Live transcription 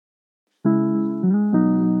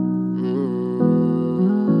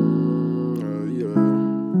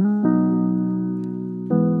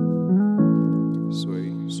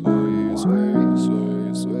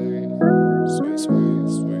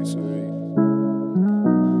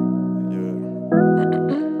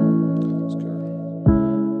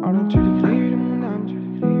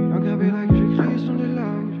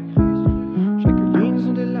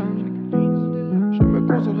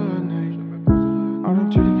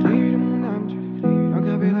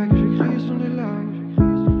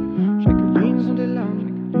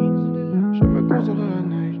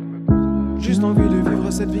Juste envie de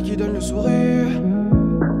vivre cette vie qui donne le sourire,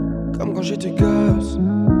 comme quand j'étais gosse.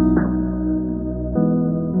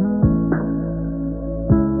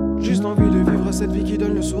 Juste envie de vivre cette vie qui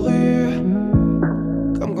donne le sourire,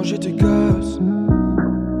 comme quand j'étais gosse.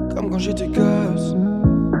 Comme quand j'étais gosse.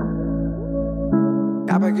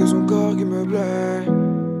 Y'a pas que son corps qui me plaît,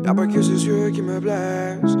 y'a pas que ses yeux qui me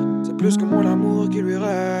blessent. C'est plus que mon amour qui lui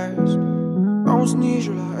reste. On se nie,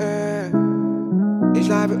 je la hais, et je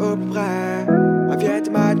l'avais au plus près. Ma vie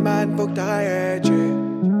est madman, faut que t'arrêtes, yeah.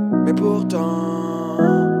 Mais pourtant,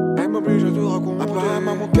 elle m'oblige à tout raconter.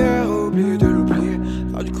 Apparemment mon cœur a oublié de l'oublier.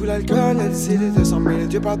 Faire du coup l'alcool a décidé de s'en mêler.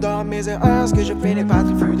 Dieu pardonne mes erreurs, ce que je fais n'est pas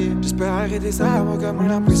trifuté. J'espère arrêter ça, moi comme on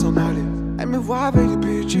a pu s'en aller. Elle me voit avec des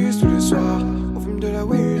bitches tous les soirs. On fume de la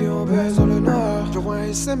weed et on baise dans le noir. J'envoie un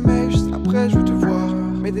SMS, juste après je veux te voir.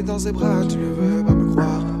 Mais t'es dans ses bras, tu ne veux pas me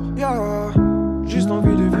croire. Yeah. Juste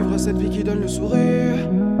envie de vivre cette vie qui donne le sourire,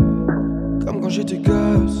 comme quand j'étais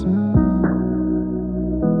gosse.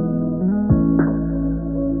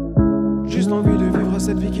 Juste envie de vivre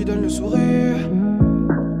cette vie qui donne le sourire,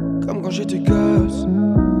 comme quand j'étais gosse.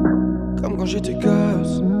 Comme quand j'étais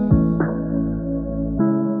gosse.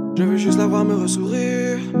 Je veux juste la voir me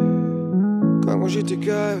ressourire, comme quand j'étais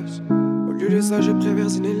gosse. Au lieu de ça, je préfère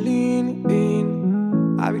une ligne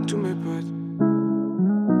avec tous mes potes.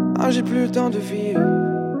 Ah, j'ai plus le temps de vivre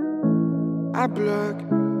à bloc.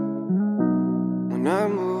 Mon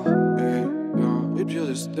amour est dans les pires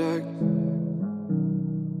de stock.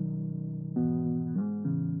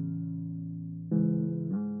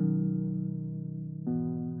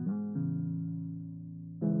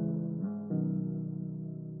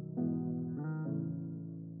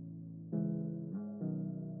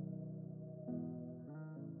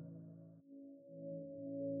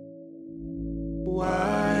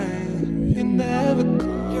 Why you never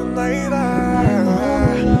call? You never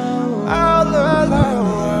all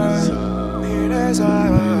alone. Need as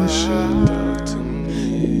I should talk to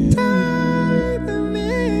me. Talk to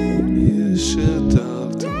me. You should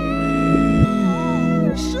talk to me.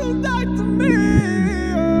 You should talk to me.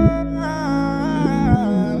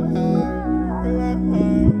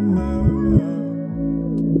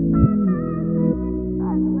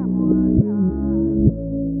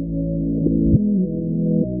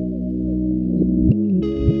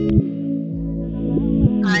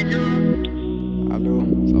 Allô,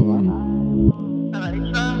 ça va? Ça va et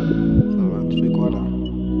toi? Ça va, tu fais quoi là?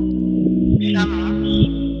 Ça marche.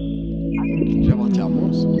 Tu es parti à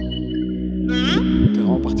Mons? T'es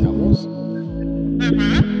vraiment parti à Mons?